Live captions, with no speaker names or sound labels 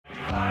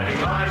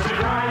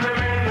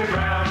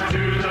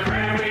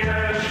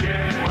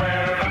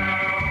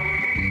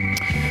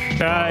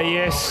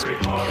Yes,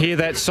 hear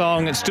that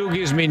song. It still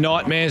gives me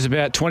nightmares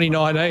about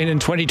 2019 and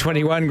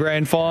 2021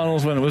 grand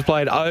finals when it was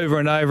played over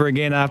and over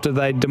again after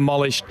they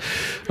demolished,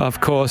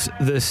 of course,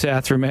 the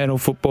South Fremantle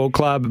Football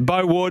Club.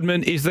 Beau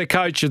Wardman is the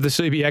coach of the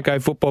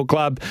Subiaco Football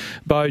Club.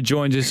 Beau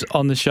joins us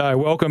on the show.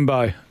 Welcome,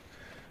 Beau.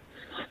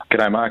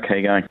 G'day, Mark. How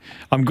you going?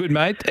 I'm good,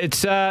 mate.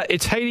 It's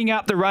heating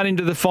up the run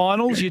into the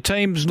finals. Your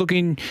team's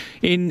looking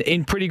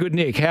in pretty good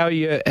nick. How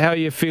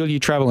you feel you're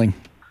travelling?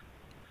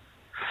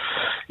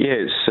 Yeah,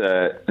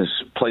 it's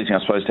pleasing, I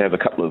suppose, to have a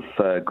couple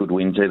of good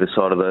wins either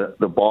side of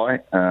the bye.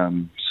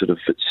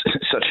 It's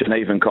such an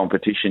even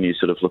competition. You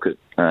sort of look at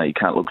you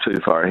can't look too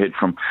far ahead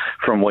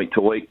from week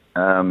to week.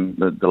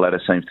 The ladder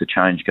seems to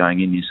change going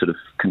in. You sort of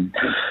can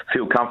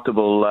feel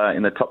comfortable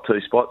in the top two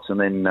spots, and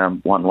then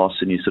one loss,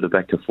 and you're sort of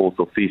back to fourth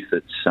or fifth.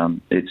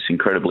 It's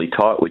incredibly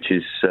tight, which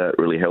is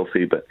really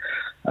healthy. But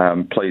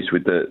pleased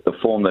with the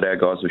form that our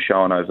guys have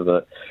shown over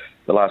the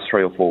last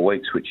 3 or 4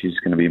 weeks, which is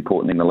going to be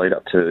important in the lead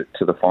up to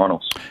the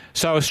finals.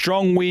 So a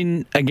strong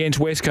win against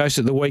West Coast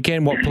at the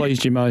weekend. What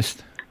pleased you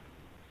most?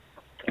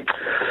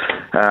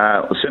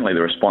 Certainly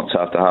the response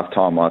after half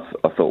time. I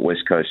thought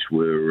West Coast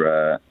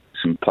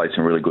played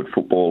some really good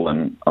football,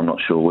 and I'm not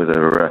sure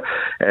whether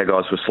our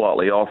guys were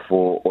slightly off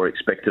or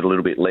expected a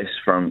little bit less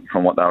from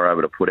what they were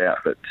able to put out,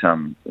 but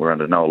we're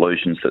under no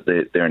illusions that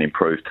they're an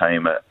improved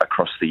team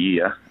across the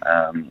year.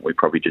 We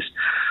probably just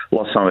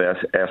lost some of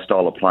our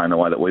style of play in the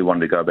way that we wanted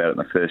to go about it in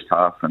the first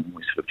half, and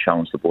we sort of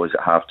challenged the boys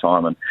at half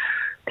time, and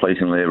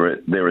pleasingly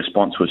their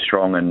response was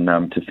strong,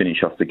 and to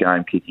finish off the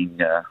game kicking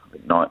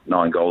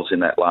 9 goals in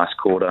that last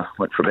quarter,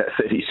 went for about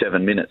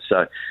 37 minutes,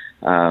 so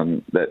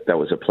that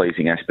was a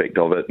pleasing aspect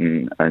of it,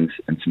 and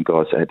some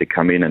guys that had to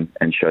come in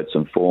and showed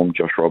some form.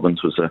 Josh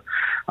Robbins was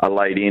a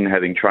laid in,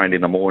 having trained in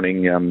the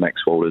morning.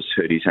 Max Walters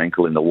hurt his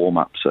ankle in the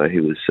warm-up, so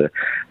he was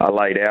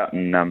laid out,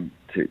 and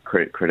to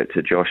credit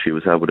to Josh, he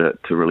was able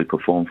to really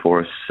perform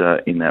for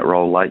us in that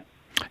role late.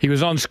 He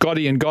was on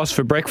Scotty and Goss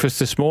for breakfast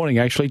this morning,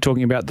 actually,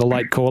 talking about the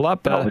late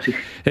call-up.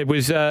 It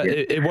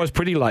was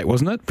pretty late,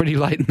 wasn't it? Pretty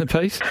late in the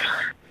piece?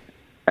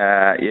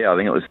 I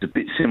think it was a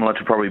bit similar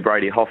to probably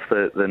Brady Hoff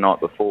the night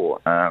before.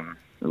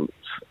 It was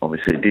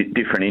obviously a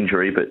different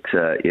injury, but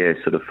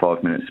sort of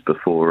 5 minutes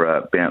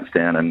before bounced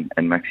down,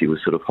 and Maxie was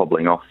sort of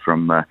hobbling off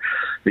from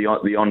the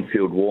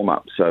on-field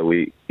warm-up. So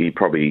he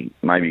probably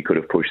maybe could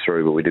have pushed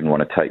through, but we didn't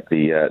want to take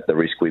the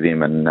risk with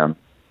him, and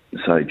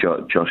so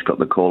Josh got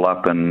the call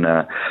up, and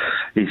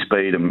his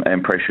speed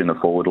and pressure in the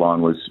forward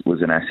line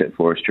was an asset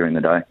for us during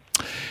the day.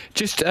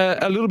 Just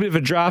a little bit of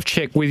a draft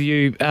check with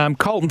you.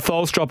 Colton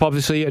Tholstrup,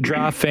 obviously a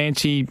draft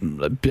fancy,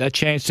 a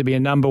chance to be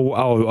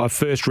a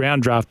first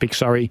round draft pick,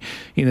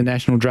 in the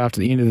national draft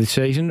at the end of the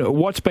season.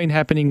 What's been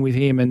happening with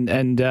him?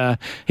 And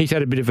he's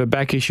had a bit of a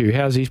back issue.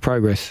 How's his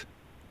progress?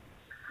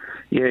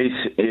 Yeah,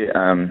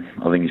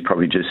 I think he's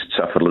probably just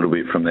suffered a little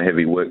bit from the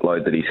heavy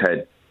workload that he's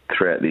had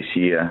throughout this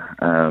year.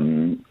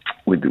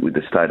 With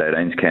the State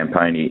 18s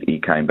campaign,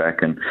 he came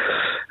back and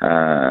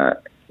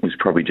was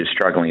probably just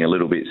struggling a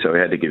little bit, so we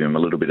had to give him a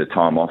little bit of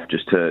time off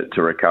just to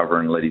recover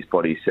and let his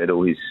body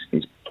settle. He's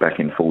back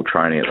in full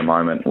training at the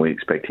moment. We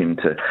expect him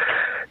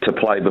to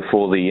play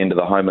before the end of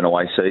the home and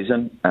away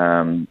season,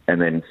 and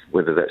then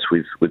whether that's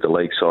with the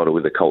league side or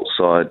with the Colts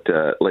side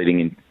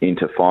leading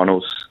into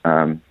finals,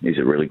 he's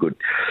a really good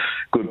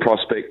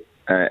prospect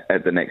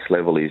at the next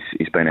level.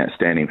 He's been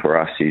outstanding for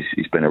us.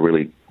 He's been a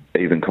really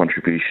even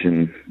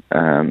contribution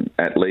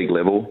at league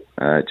level,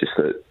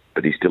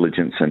 but his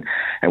diligence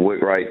and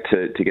work rate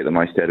to get the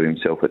most out of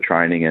himself at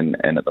training and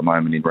at the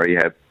moment in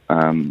rehab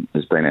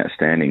has been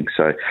outstanding.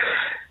 So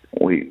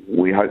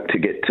we hope to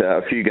get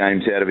a few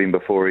games out of him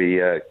before he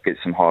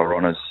gets some higher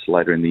honours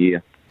later in the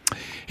year.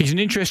 He's an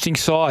interesting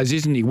size,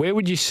 isn't he? Where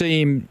would you see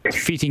him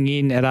fitting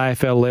in at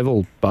AFL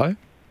level, Beau?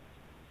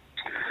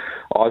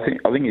 I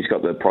think he's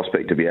got the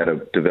prospect to be able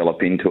to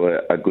develop into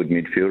a good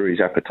midfielder. His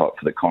appetite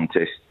for the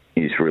contest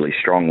is really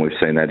strong. We've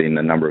seen that in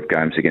a number of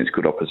games against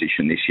good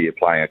opposition this year,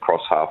 playing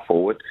across half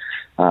forward.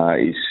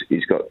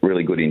 He's got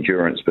really good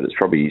endurance, but it's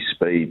probably his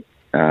speed,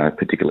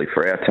 particularly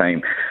for our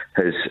team,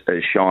 has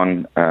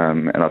shone.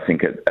 And I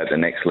think at the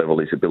next level,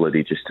 his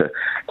ability just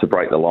to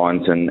break the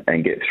lines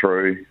and get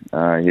through.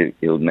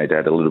 He'll need to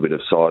add a little bit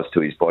of size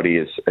to his body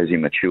as he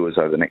matures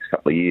over the next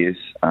couple of years.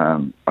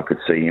 I could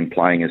see him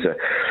playing as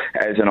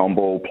an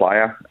on-ball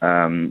player.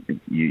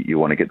 You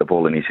want to get the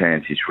ball in his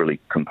hands. He's really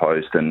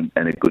composed and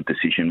a good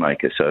decision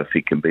maker. So if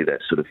he can be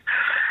that sort of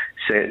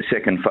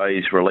second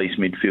phase release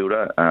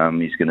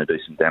midfielder, he's going to do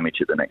some damage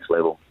at the next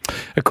level.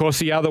 Of course,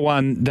 the other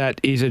one that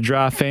is a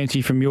draft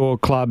fancy from your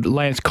club,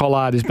 Lance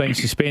Collard, has been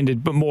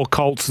suspended, but more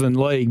Colts than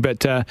league.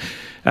 But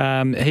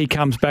he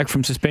comes back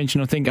from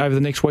suspension, I think, over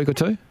the next week or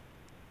two.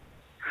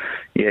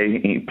 Yeah,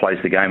 he plays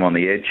the game on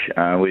the edge,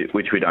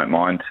 which we don't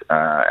mind,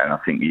 and I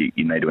think you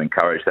need to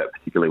encourage that,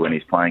 particularly when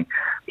he's playing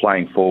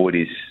playing forward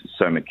is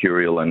so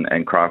mercurial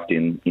and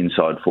crafty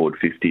inside forward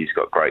 50. He's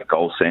got great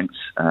goal sense.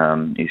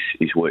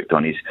 He's worked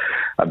on his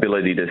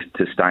ability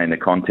to stay in the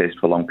contest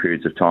for long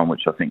periods of time,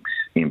 which I think's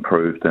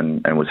improved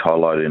and was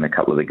highlighted in a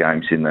couple of the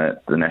games in the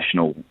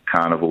national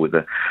carnival with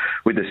the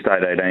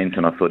state 18s,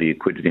 and I thought he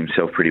acquitted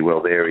himself pretty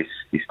well there.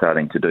 He's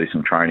starting to do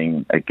some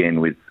training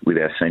again with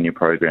our senior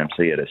program.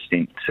 So he had a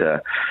stint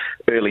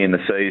early in the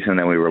season,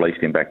 then we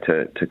released him back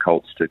to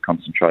Colts to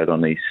concentrate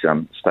on these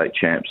state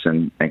champs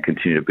and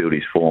continue to build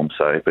his form.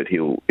 So, but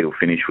he'll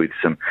finish with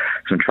some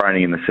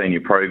training in the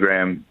senior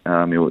program.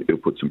 He'll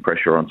put some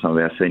pressure on some of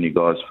our senior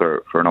guys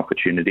for an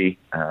opportunity.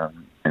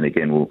 And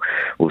again,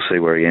 we'll see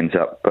where he ends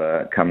up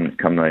come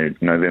the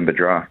November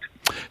draft.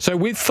 So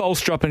with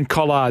Tholstrup and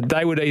Collard,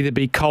 they would either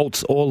be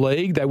Colts or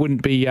league. They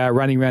wouldn't be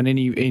running around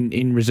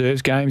in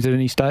reserves games at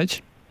any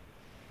stage.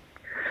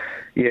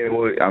 Yeah,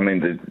 well, I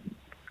mean,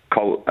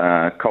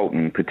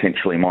 Colton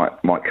potentially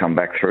might come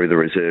back through the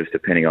reserves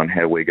depending on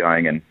how we're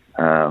going, and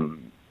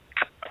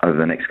over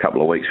the next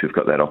couple of weeks we've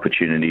got that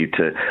opportunity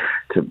to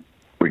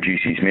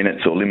reduce his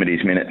minutes or limit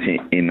his minutes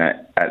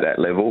at that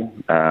level.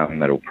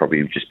 That'll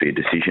probably just be a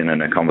decision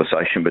and a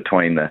conversation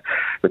between the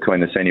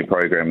senior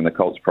program and the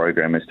Colts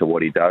program as to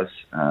what he does.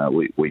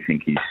 We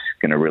think he's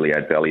going to really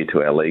add value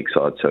to our league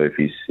side. So if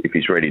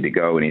he's ready to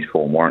go and his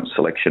form warrants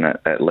selection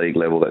at league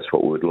level, that's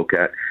what we would look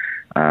at.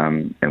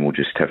 And we'll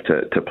just have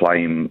to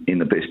play him in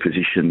the best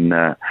position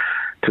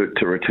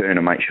to return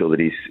and make sure that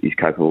he's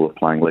capable of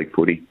playing league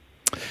footy.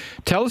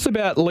 Tell us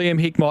about Liam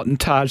Hickmott and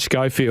Taj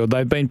Schofield.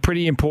 They've been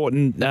pretty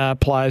important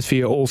players for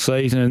you all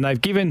season, and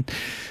they've given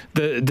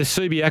the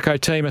Subiaco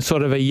team a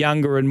sort of a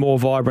younger and more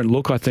vibrant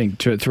look, I think,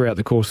 throughout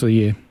the course of the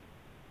year.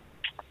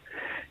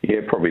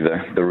 Yeah, probably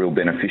the real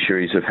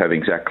beneficiaries of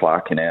having Zach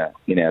Clark in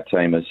our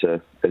team as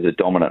a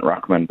dominant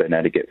ruckman, been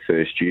able to get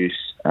first use.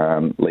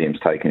 Liam's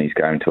taken his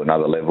game to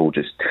another level.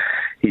 Just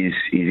his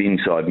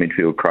inside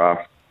midfield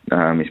craft.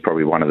 He's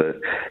probably one of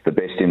the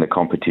best in the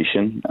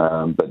competition,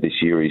 but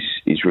this year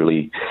he's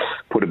really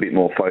put a bit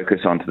more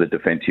focus onto the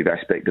defensive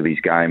aspect of his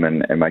game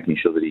and making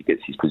sure that he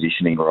gets his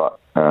positioning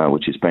right,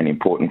 which has been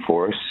important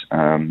for us.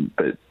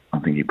 But I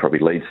think he probably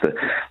leads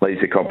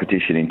the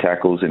competition in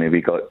tackles, and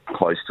he got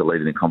close to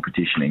leading the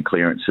competition in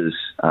clearances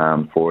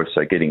for us.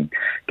 So getting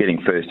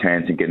first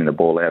hands and getting the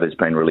ball out has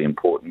been really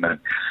important.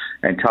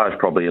 And Taj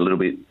probably a little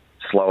bit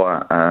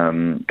slower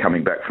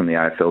coming back from the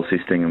AFL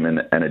system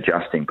and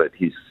adjusting, but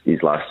his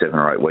last 7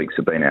 or 8 weeks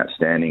have been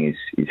outstanding.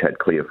 He's had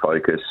clear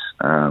focus.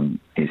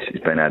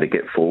 He's been able to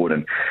get forward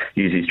and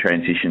use his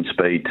transition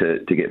speed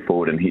to get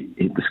forward and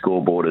hit the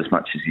scoreboard as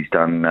much as he's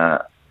done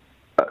a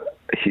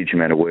huge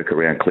amount of work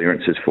around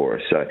clearances for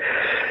us. So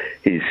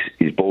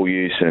his ball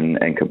use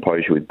and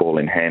composure with ball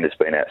in hand has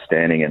been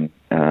outstanding,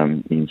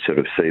 and you can sort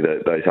of see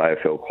those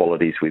AFL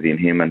qualities within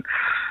him, and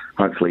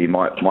hopefully he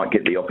might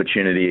get the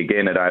opportunity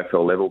again at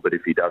AFL level, but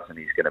if he doesn't,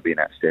 he's going to be an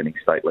outstanding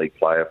state league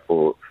player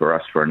for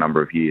us for a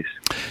number of years.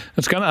 I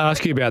was going to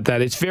ask you about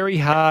that. It's very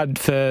hard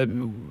for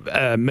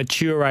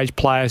mature age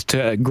players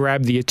to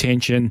grab the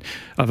attention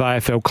of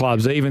AFL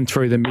clubs, even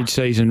through the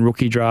mid-season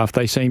rookie draft.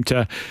 They seem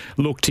to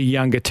look to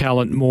younger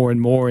talent more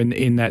and more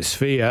in that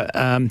sphere.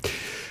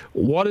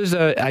 What has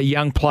a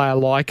young player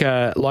like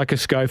a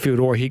Schofield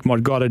or a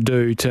Hickmott got to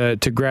do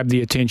to grab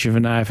the attention of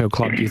an AFL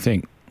club, do you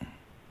think?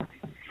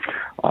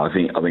 I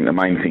think the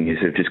main thing is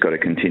they've just got to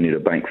continue to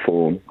bank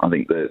form. I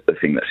think the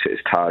thing that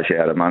sets Taj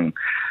out among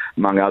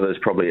others,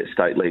 probably at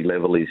state league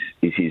level, is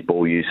his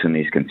ball use and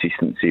his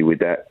consistency with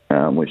that.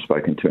 We've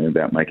spoken to him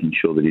about making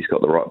sure that he's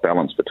got the right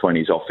balance between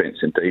his offence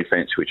and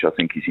defence, which I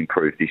think he's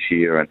improved this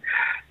year, and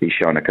he's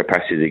shown a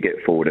capacity to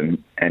get forward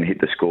and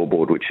hit the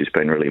scoreboard, which has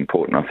been really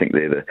important. I think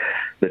they're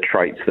the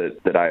traits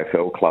that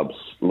AFL clubs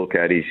look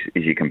at is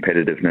your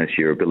competitiveness,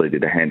 your ability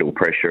to handle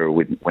pressure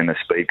when the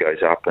speed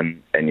goes up,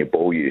 and your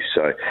ball use.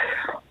 So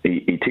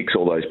he ticks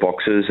all those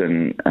boxes,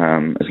 and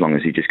as long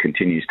as he just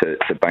continues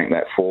to bank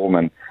that form,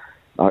 and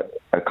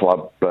a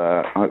club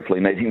hopefully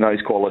needing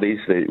those qualities,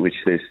 which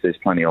there's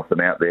plenty of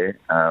them out there,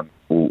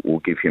 will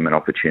give him an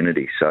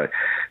opportunity. So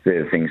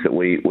they're the things that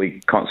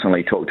we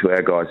constantly talk to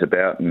our guys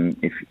about, and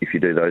if you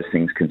do those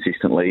things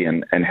consistently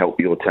and help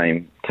your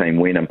team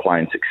win and play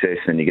in success,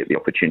 then you get the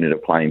opportunity to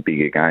play in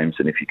bigger games.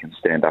 And if you can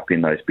stand up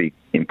in those big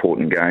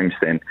important games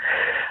then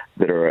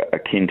that are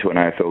akin to an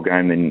AFL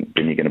game, then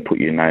you're going to put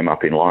your name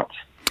up in lights.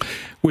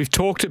 We've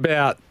talked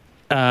about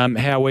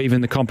how even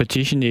the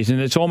competition is,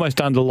 and it's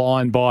almost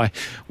underlined by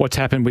what's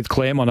happened with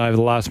Claremont over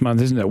the last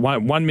month, isn't it?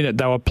 One minute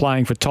they were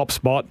playing for top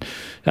spot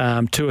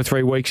 2 or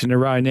 3 weeks in a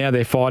row. Now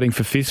they're fighting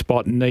for fifth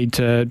spot and need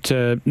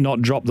to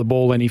not drop the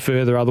ball any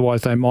further,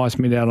 otherwise they might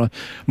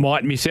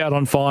miss out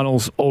on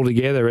finals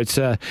altogether. It's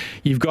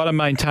you've got to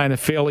maintain a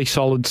fairly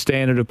solid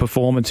standard of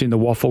performance in the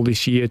WAFL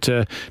this year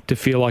to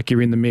feel like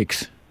you're in the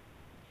mix.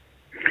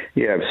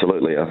 Yeah,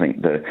 absolutely. I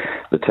think the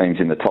teams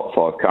in the top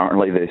 5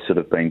 currently, they're sort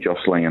of been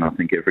jostling, and I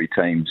think every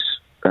team's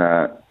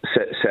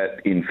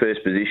sat in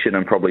first position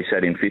and probably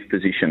sat in fifth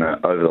position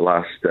over the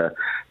last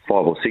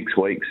 5 or 6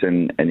 weeks,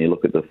 and you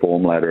look at the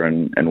form ladder,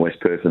 and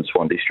West Perth and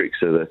Swan Districts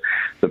are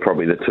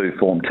probably the two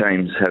form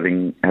teams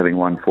having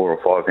won 4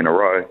 or 5 in a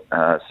row.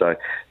 So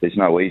there's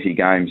no easy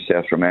games.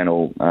 South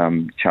Fremantle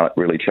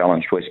really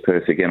challenged West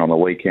Perth again on the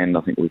weekend.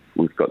 I think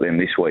we've got them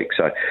this week.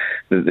 So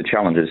the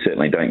challenges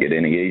certainly don't get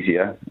any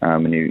easier,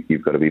 and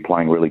you've got to be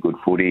playing really good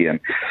footy, and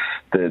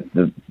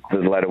the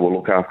ladder will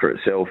look after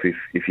itself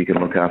if you can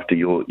look after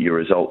your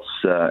results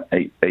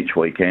each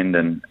weekend,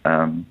 and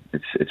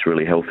it's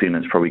really healthy, and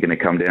it's probably going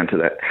to come down to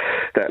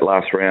that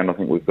last round. I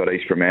think we've got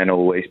East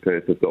Fremantle, East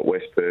Perth, we've got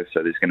West Perth,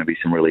 so there's going to be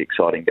some really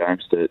exciting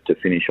games to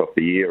finish off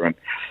the year, and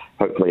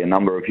hopefully a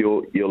number of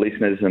your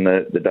listeners and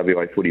the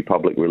WA footy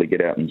public really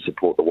get out and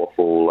support the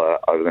WAFL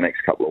over the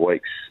next couple of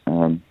weeks.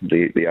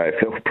 The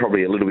AFL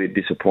probably a little bit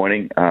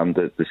disappointing.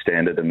 The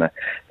standard and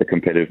the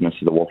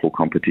competitiveness of the WAFL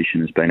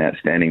competition has been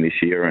outstanding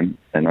this year,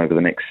 and over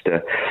the next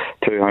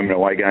 2 home and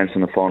away games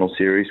in the final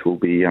series will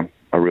be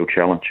a real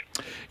challenge.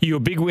 You were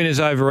big winners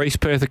over East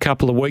Perth a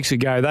couple of weeks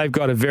ago. They've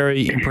got a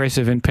very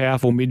impressive and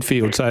powerful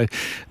midfield, so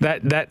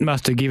that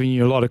must have given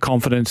you a lot of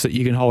confidence that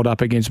you can hold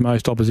up against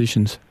most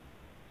oppositions.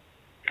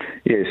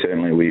 Yeah,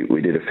 certainly.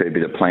 We did a fair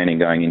bit of planning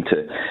going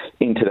into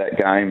that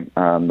game.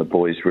 The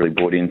boys really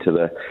bought into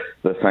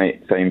the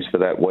themes for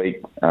that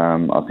week.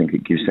 I think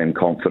it gives them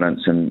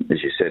confidence, and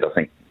as you said, I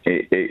think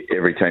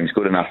every team's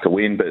good enough to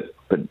win, but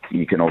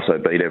you can also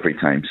beat every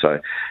team. So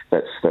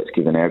that's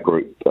given our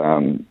group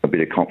a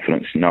bit of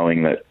confidence,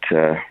 knowing that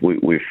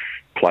we've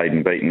played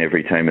and beaten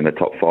every team in the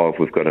top 5.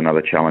 We've got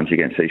another challenge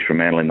against East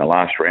Fremantle in the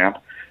last round.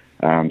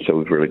 So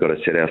we've really got to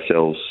set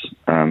ourselves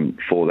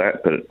for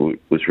that, but it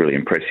was really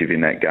impressive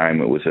in that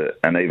game. It was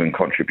an even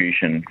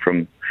contribution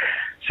from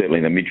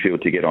certainly the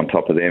midfield to get on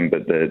top of them,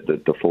 but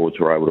the forwards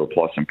were able to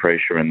apply some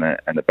pressure, and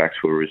the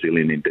backs were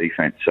resilient in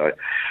defence. So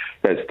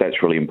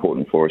that's really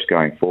important for us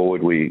going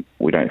forward. We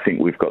don't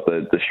think we've got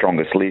the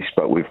strongest list,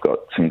 but we've got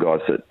some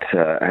guys that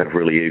have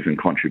really even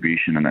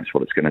contribution, and that's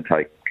what it's going to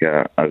take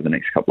over the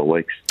next couple of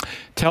weeks.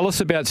 Tell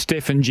us about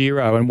Stefan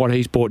Giro and what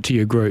he's brought to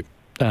your group,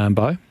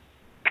 Beau.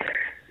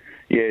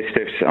 Yeah,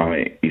 Steph's,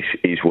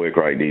 his work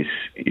rate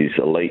is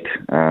elite.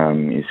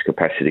 His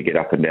capacity to get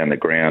up and down the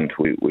ground,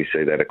 we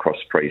see that across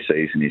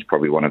pre-season. He's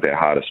probably one of our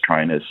hardest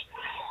trainers.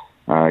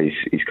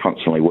 He's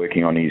constantly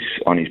working on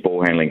his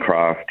ball handling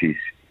craft,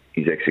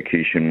 his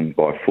execution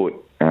by foot,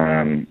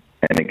 and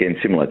again,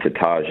 similar to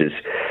Taj,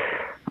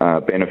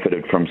 has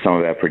benefited from some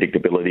of our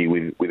predictability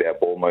with our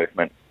ball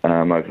movement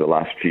over the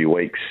last few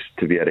weeks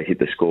to be able to hit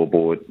the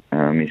scoreboard.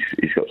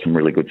 He's got some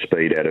really good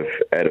speed out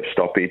of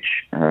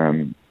stoppage.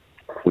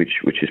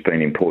 Which has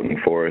been important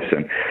for us,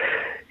 and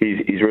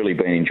he's really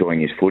been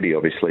enjoying his footy.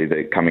 Obviously,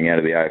 coming out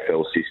of the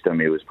AFL system,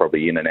 he was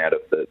probably in and out of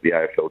the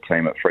AFL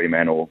team at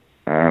Fremantle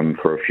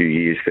for a few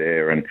years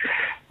there, and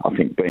I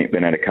think being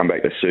able to come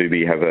back to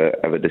Subi, have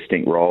a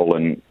distinct role,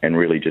 and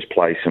really just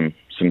play some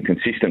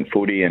consistent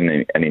footy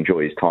and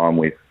enjoy his time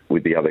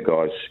with the other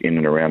guys in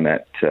and around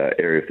that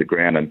area of the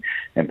ground,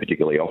 and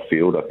particularly off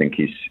field. I think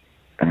he's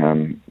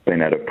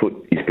been able to put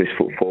his best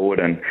foot forward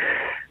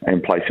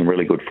and play some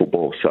really good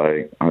football.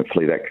 So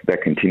hopefully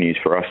that continues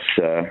for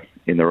us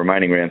in the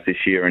remaining rounds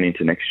this year and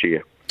into next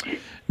year.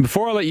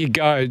 Before I let you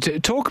go,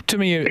 talk to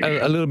me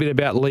a little bit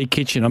about Lee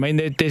Kitchen. I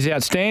mean, there's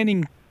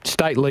outstanding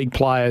State League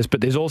players,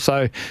 but there's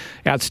also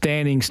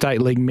outstanding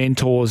State League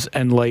mentors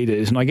and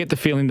leaders. And I get the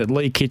feeling that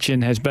Lee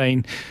Kitchen has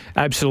been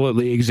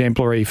absolutely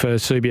exemplary for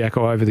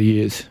Subiaco over the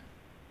years.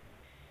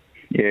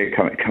 Yeah,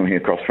 coming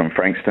across from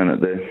Frankston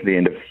at the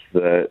end of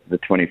the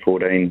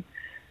 2014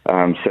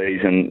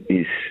 season,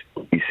 he's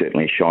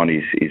certainly shined.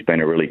 He's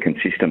been a really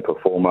consistent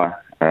performer.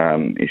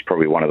 He's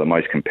probably one of the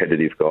most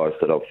competitive guys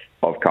that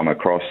I've come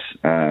across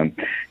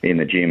in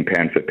the gym.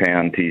 Pound for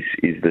pound, he's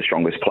the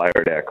strongest player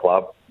at our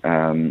club.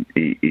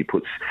 He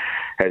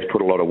has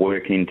put a lot of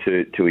work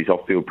into his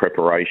off-field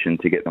preparation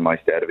to get the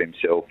most out of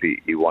himself.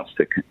 He wants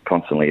to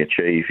constantly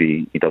achieve.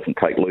 He doesn't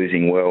take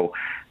losing well,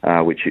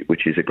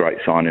 which is a great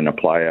sign in a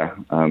player.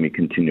 He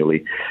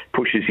continually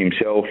pushes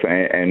himself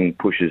and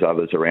pushes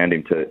others around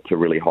him to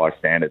really high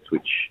standards,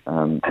 which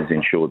has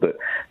ensured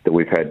that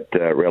we've had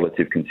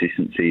relative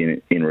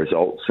consistency in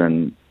results,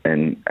 and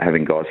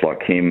having guys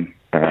like him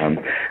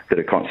that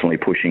are constantly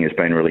pushing has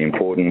been really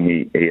important.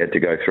 He had to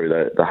go through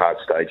the hard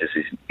stages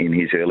in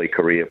his early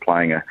career,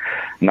 playing a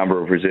number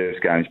of reserves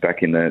games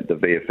back in the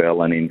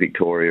VFL and in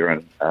Victoria,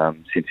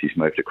 and since he's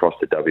moved across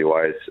to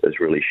WA has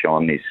really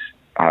shone. He's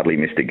hardly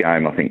missed a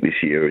game. I think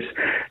this year is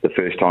the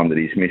first time that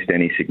he's missed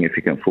any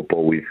significant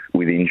football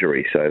with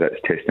injury, so that's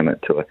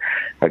testament to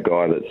a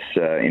guy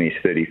that's in his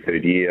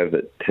 33rd year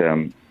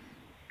that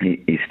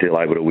he's still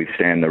able to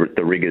withstand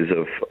the rigours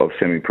of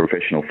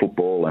semi-professional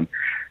football,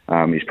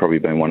 and he's probably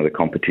been one of the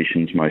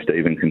competition's most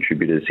even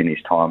contributors in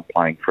his time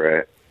playing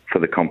for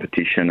the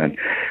competition, and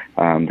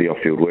the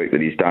off-field work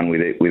that he's done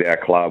with our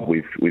club,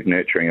 with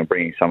nurturing and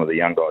bringing some of the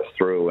young guys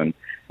through, and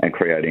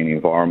creating an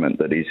environment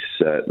that is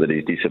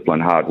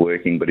disciplined,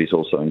 hard-working, but is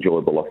also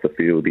enjoyable off the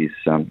field is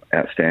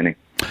outstanding.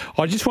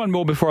 Just one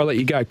more before I let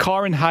you go.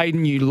 Kyron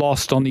Hayden, you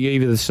lost on the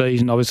eve of the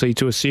season, obviously,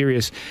 to a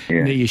serious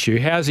knee issue.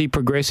 How's he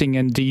progressing,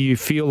 and do you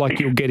feel like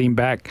you'll get him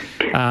back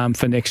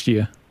for next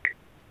year?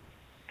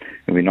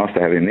 It'd be nice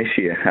to have him this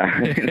year.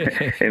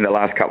 In the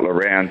last couple of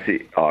rounds,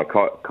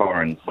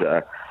 Kyron's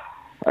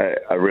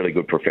a really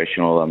good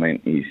professional. I mean,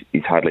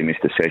 he's hardly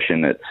missed a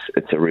session.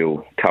 It's a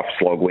real tough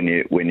slog when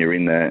you're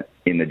in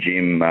the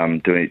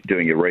gym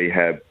doing your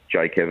rehab.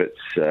 Jake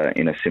Everts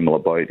in a similar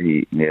boat.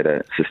 He had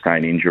a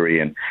sustained injury,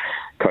 and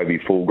Kobe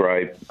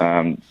Fulgrave.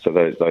 So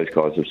those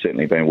guys have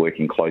certainly been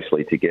working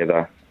closely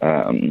together.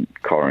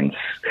 Kyron's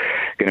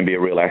going to be a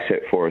real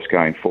asset for us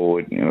going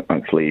forward.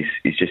 Hopefully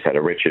he's just had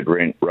a wretched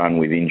run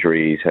with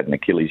injuries. He's had an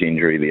Achilles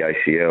injury, the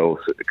ACL,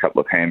 a couple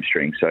of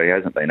hamstrings. So he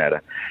hasn't been able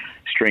to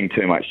string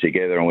too much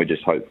together, and we're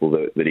just hopeful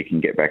that he can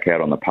get back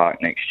out on the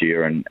park next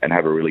year and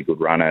have a really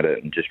good run at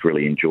it and just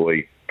really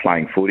enjoy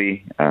playing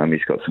footy.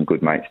 He's got some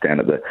good mates down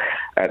at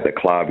the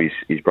club.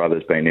 His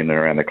brother's been in and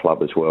around the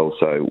club as well,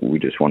 so we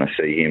just want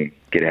to see him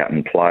get out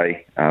and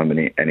play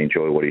and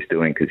enjoy what he's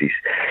doing, because he's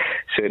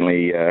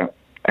certainly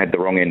had the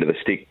wrong end of the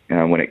stick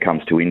when it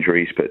comes to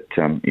injuries, but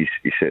he's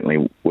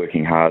certainly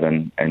working hard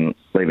and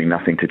leaving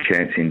nothing to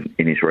chance in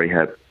his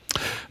rehab.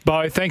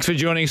 Beau, thanks for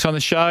joining us on the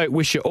show.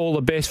 Wish you all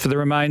the best for the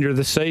remainder of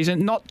the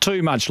season. Not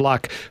too much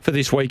luck for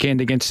this weekend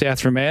against South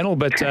Fremantle,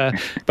 but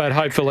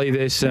hopefully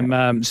there's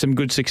some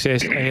good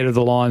success ahead of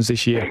the Lions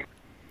this year.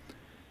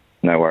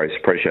 No worries.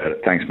 Appreciate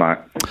it. Thanks, Mark.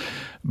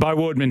 Beau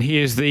Wardman, he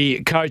is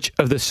the coach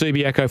of the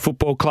Subiaco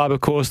Football Club. Of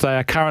course, they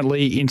are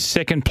currently in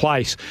second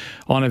place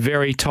on a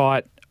very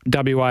tight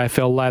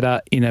WAFL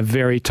ladder in a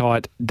very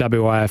tight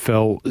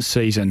WAFL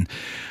season.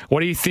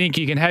 What do you think?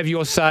 You can have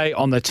your say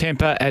on the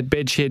Temper at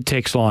Bedshed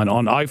text line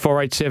on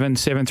 0487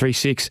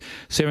 736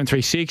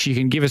 736. You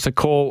can give us a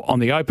call on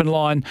the open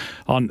line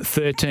on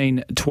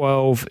 13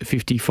 12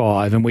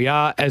 55. And we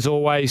are, as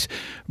always,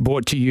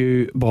 brought to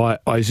you by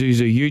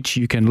Isuzu Utes.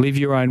 You can live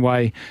your own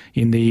way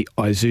in the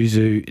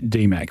Isuzu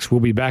D-Max. We'll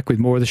be back with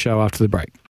more of the show after the break.